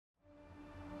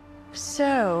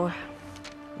So,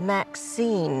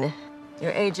 Maxine.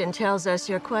 Your agent tells us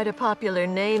you're quite a popular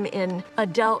name in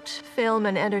adult film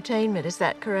and entertainment. Is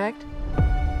that correct?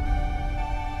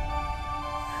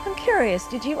 I'm curious,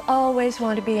 did you always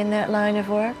want to be in that line of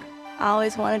work? I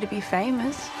always wanted to be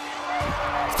famous.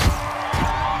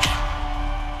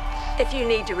 If you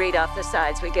need to read off the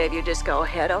sides we gave you, just go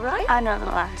ahead, all right? I know the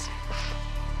lines.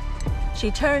 She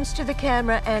turns to the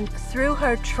camera and, through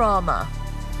her trauma,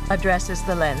 addresses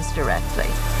the lens directly.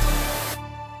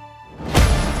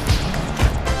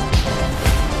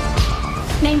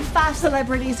 Name 5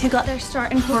 celebrities who got their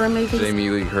start in horror movies. Jamie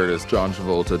Lee Curtis, John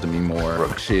Travolta, Demi Moore,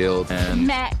 Brooke Shields, and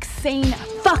Maxine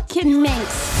fucking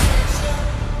Minx.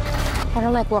 I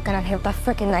don't like working out here with that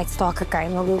freaking Night Stalker guy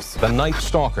in the loose. The Night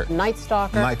Stalker. Night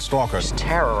Stalker? Night Stalker. He's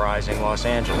terrorizing Los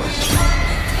Angeles.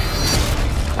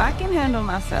 I can handle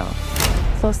myself.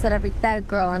 So said every bad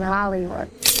girl in Hollywood.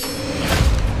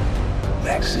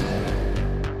 Maxine,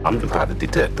 I'm the private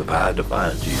detective. I had to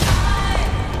find you.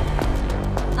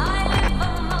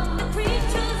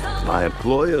 My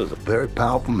employer is a very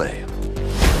powerful man.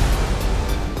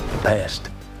 The past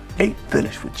ain't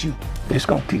finished with you. It's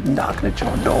gonna keep knocking at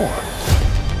your door.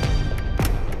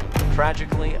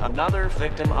 Tragically, another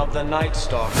victim of the Night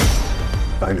Stalker.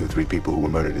 If I knew 3 people who were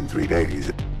murdered in 3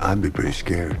 days, I'd be pretty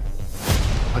scared.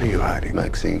 What are you hiding,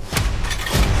 Maxine?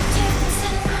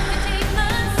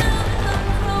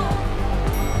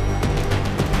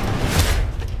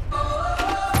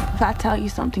 If I tell you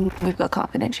something, we've got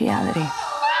confidentiality.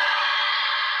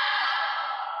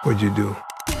 What'd you do?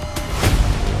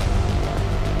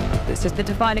 This is the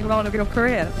defining role of your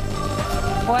career.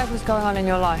 Whatever's going on in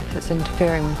your life that's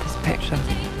interfering with this picture,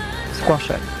 squash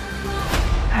it.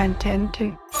 I intend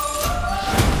to.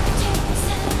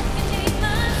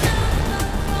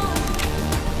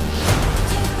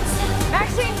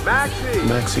 Maxine! Maxine.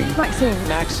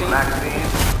 Maxine. Maxine.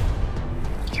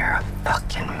 You're a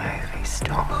fucking movie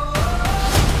star.